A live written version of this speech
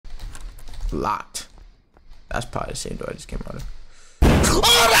Locked. That's probably the same door I just came out of.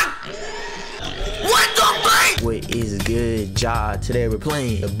 What the fuck? What is good, Job? Today we're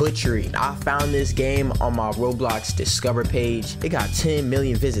playing The Butchery. I found this game on my Roblox Discover page. It got 10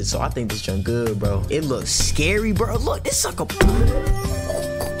 million visits, so I think this junk good, bro. It looks scary, bro. Look, this sucker.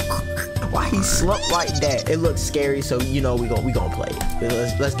 Why he slumped like that? It looks scary, so you know we gonna play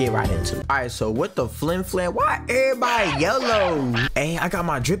it. Let's get right into it. All right, so what the flim flam? Why everybody yellow? Hey, I got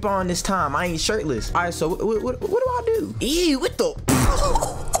my drip on this time. I ain't shirtless. All right, so what do I do? Ew, what the?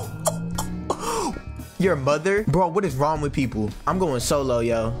 Your mother? Bro, what is wrong with people? I'm going solo,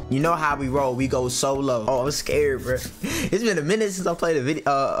 yo. You know how we roll. We go solo. Oh, I'm scared, bro. It's been a minute since I played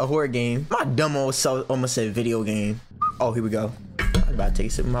a horror game. My dumb almost said video game. Oh, here we go. I'm about to take a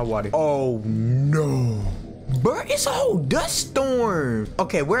sip of my water. Oh, no. Bro, it's a whole dust storm.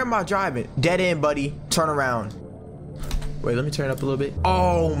 Okay, where am I driving? Dead end, buddy. Turn around. Wait, let me turn it up a little bit.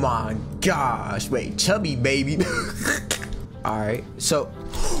 Oh, my gosh. Wait, chubby, baby. All right, so...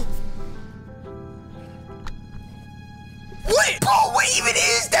 What? Bro, what even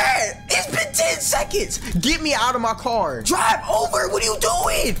is that? It's been 10 seconds. Get me out of my car. Drive over. What are you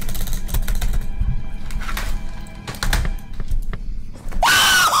doing?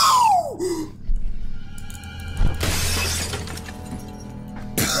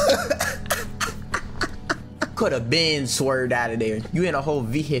 Could have been swerved out of there. You in a whole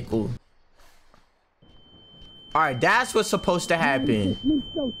vehicle. All right, that's what's supposed to happen.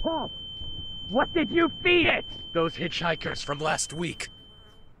 So tough. What did you feed it? Those hitchhikers from last week.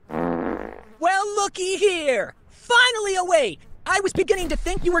 Well, looky here. Finally awake. I was beginning to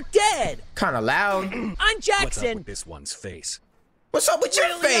think you were dead. Kind of loud. I'm Jackson. What's up with this one's face? What's up with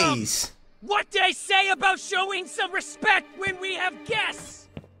your face? What did I say about showing some respect when we have guests?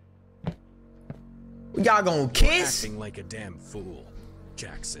 Y'all gonna kiss? Acting like a damn fool,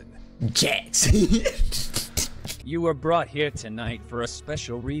 Jackson. Jackson. You were brought here tonight for a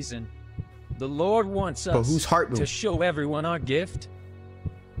special reason. The Lord wants But us whose heart to show everyone our gift.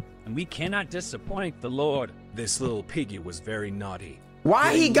 And we cannot disappoint the Lord. This little piggy was very naughty.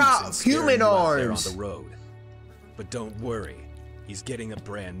 Why he Getting got loose and scaring human you out there arms? on the road. But don't worry, he's getting a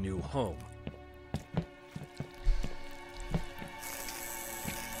brand new home.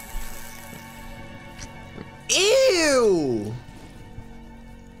 Ew!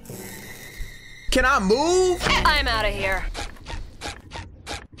 Can I move? I'm out of here.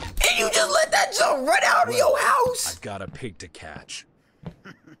 And you just let that junk run out of your house? I've got a pig to catch.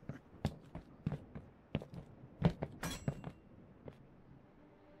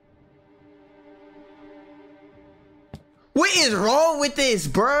 What is wrong with this,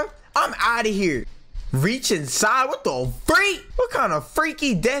 bruh? I'm out of here. Reach inside? What the freak? What kind of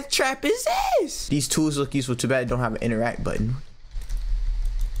freaky death trap is this? These tools look useful. Too bad they don't have an interact button.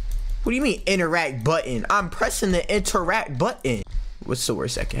 What do you mean interact button? I'm pressing the interact button. What's the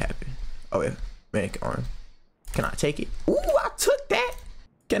worst that can happen? Oh yeah, make arm. Can I take it? Ooh, I took that.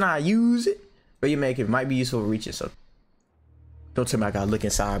 Can I use it? But you make it might be useful to reach it. So don't tell me I gotta look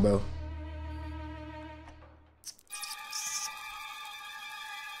inside, bro.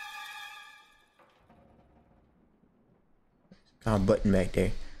 Got a button back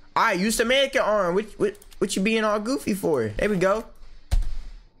there. All right, use the mannequin arm. What you being all goofy for? There we go.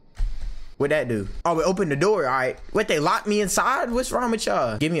 What'd that do? Oh, we opened the door. All right. What, they locked me inside? What's wrong with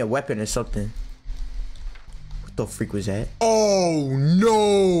y'all? Give me a weapon or something. What the freak was that? Oh,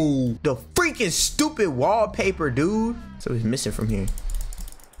 no. The freaking stupid wallpaper, dude. So it's missing from here.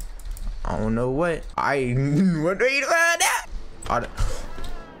 I don't know what. What are you doing now?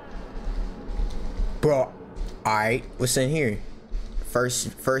 Bro, all right. What's in here?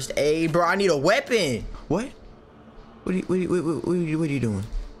 First aid. Bro, I need a weapon. What? What are you doing?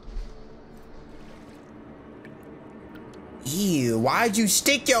 Ew, why'd you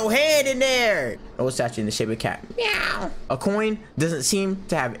stick your hand in there? Oh, a statue in the shape of a cat. Meow. A coin doesn't seem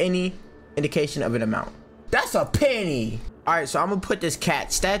to have any indication of an amount. That's a penny. All right, so I'm gonna put this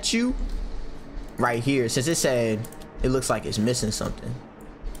cat statue right here. Since it said it looks like it's missing something.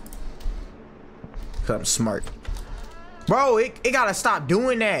 Cause I'm smart. Bro, it gotta stop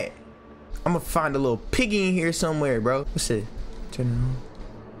doing that. I'm gonna find a little piggy in here somewhere, bro. What's it? Turn it on.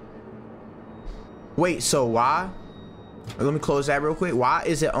 Wait, so why? Let me close that real quick. Why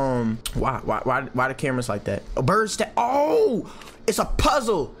is it why the camera's like that? A bird oh, it's a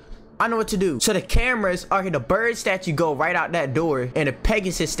puzzle. I know what to do. So the cameras are here. The bird statue go right out that door, and the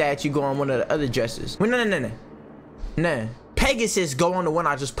Pegasus statue go on one of the other dresses. Wait, no. Pegasus go on the one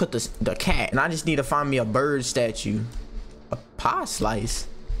I just put the cat, and I just need to find me a bird statue. A pie slice.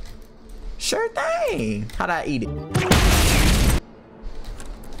 Sure thing. How'd I eat it?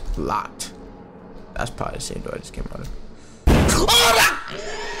 Locked. That's probably the same door I just came out of. Oh my!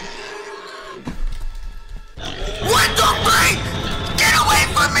 What the freak? Get away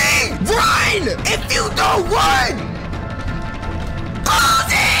from me! Run! If you don't run!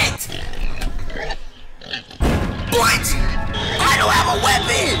 Close it! What? I don't have a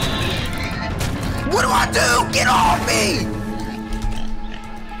weapon! What do I do? Get off me!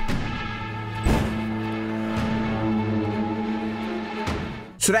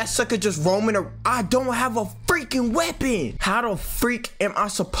 So that sucker just roaming around. I don't have a freaking weapon. How the freak am I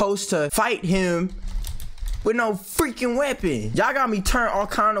supposed to fight him with no freaking weapon? Y'all got me turned all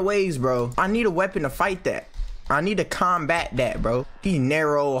kind of ways, bro. I need a weapon to fight that. I need to combat that, bro. These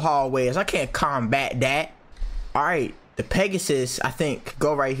narrow hallways, I can't combat that. All right, the Pegasus, I think,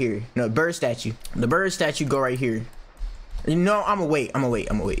 go right here. No, bird statue. The bird statue go right here. You know, I'ma wait.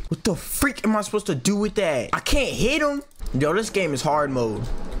 What the freak am I supposed to do with that? I can't hit him. Yo, this game is hard mode.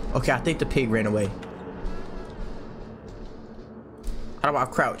 Okay, I think the pig ran away. How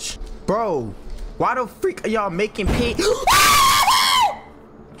about crouch? Bro, why the freak are y'all making pig?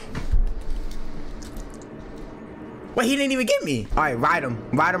 Wait, he didn't even get me. All right, ride him.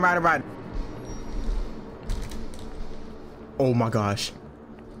 Ride him. Oh my gosh.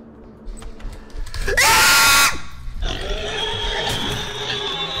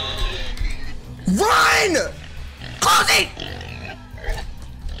 Run! Close it!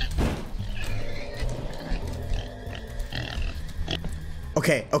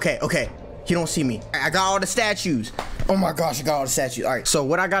 Okay. He don't see me. I got all the statues. Oh my gosh, I got all the statues. All right, so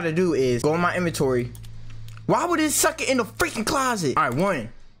what I gotta do is go in my inventory. Why would it suck it in the freaking closet? All right, 1,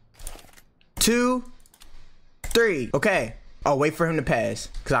 2, 3. Okay. Oh, wait for him to pass,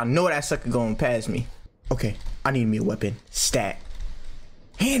 because I know that sucker going past me. Okay, I need me a weapon. Stat.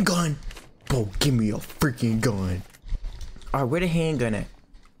 Handgun. Bro, give me a freaking gun. All right, where the handgun at?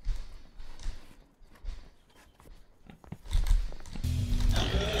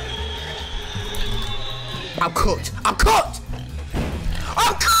 I'm cooked.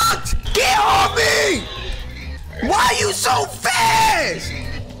 Get off me! Why are you so fast?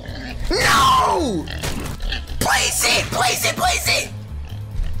 No! Place it!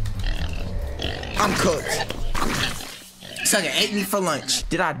 I'm cooked. Sucker ate me for lunch.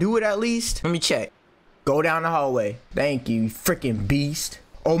 Did I do it at least? Let me check. Go down the hallway. Thank you, freaking beast.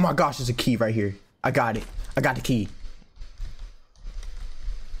 Oh my gosh, there's a key right here. I got it. I got the key.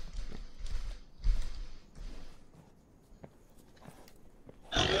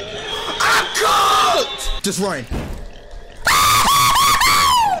 I'm cooked! Just run.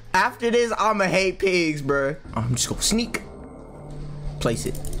 After this, I'ma hate pigs, bruh. I'm just gonna sneak. Place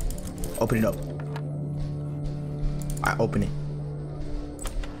it. Open it up. I open it.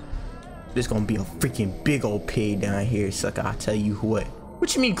 There's gonna be a freaking big old pig down here, sucker. I'll tell you what.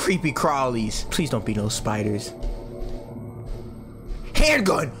 What you mean creepy crawlies? Please don't be no spiders.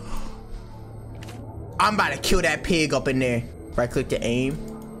 Handgun! I'm about to kill that pig up in there. Right click to aim.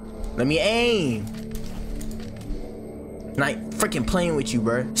 Let me aim. I'm not freaking playing with you,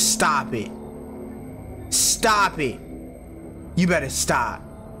 bro. Stop it. Stop it. You better stop.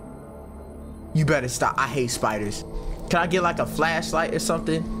 You better stop. I hate spiders. Can I get like a flashlight or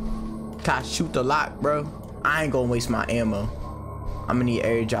something? Can I shoot the lock, bro? I ain't gonna waste my ammo. I'm gonna need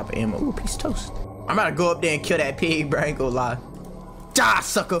every drop of ammo. Ooh, piece of toast. I'm about to go up there and kill that pig, bro. I ain't gonna lie. Die,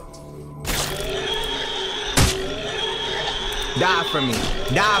 sucker. Die for me.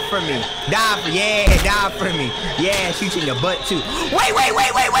 Die for me. Yeah, die for me. Yeah, shoot you in your butt too. Wait.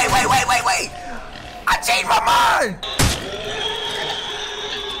 I changed my mind.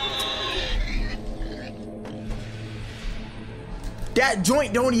 That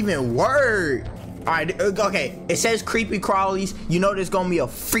joint don't even work. All right, okay. It says creepy crawlies. You know there's gonna be a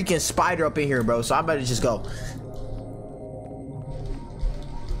freaking spider up in here, bro. So I better just go.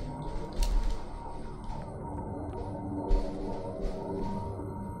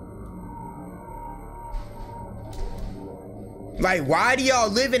 Like, why do y'all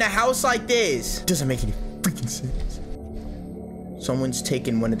live in a house like this? Doesn't make any freaking sense. Someone's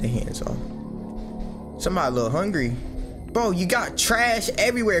taking one of the hands off. Somebody a little hungry. Bro, you got trash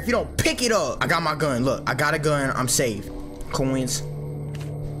everywhere if you don't pick it up. I got my gun. Look, I got a gun. I'm safe. Coins.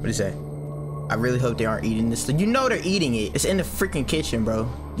 What is that? I really hope they aren't eating this. You know they're eating it. It's in the freaking kitchen, bro.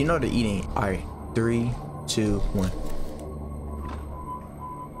 You know they're eating it. All right. 3, 2, 1.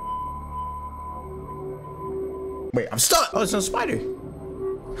 Wait, I'm stuck. Oh, it's a spider.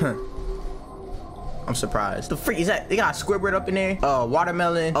 Huh. I'm surprised. The freak is that? They got Squidward up in there.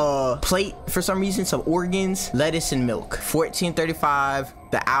 Watermelon. Plate for some reason. Some organs. Lettuce and milk. 14.35.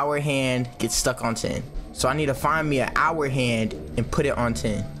 The hour hand gets stuck on 10. So I need to find me an hour hand and put it on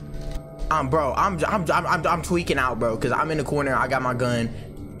 10. Bro, I'm tweaking out, bro, because I'm in the corner. I got my gun,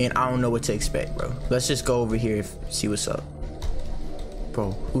 and I don't know what to expect, bro. Let's just go over here and see what's up.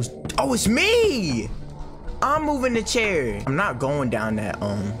 Bro, who's... Oh, it's me! I'm moving the chair. I'm not going down that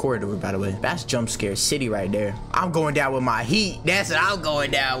corridor, by the way. That's jump scare city right there. I'm going down with my heat. That's what I'm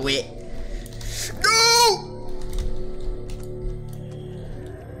going down with. No!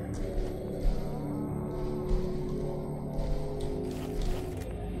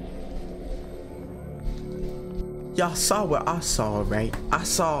 Y'all saw what I saw, right? I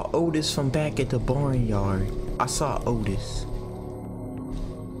saw Otis from back at the barnyard. I saw Otis.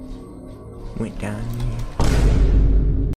 Went down here.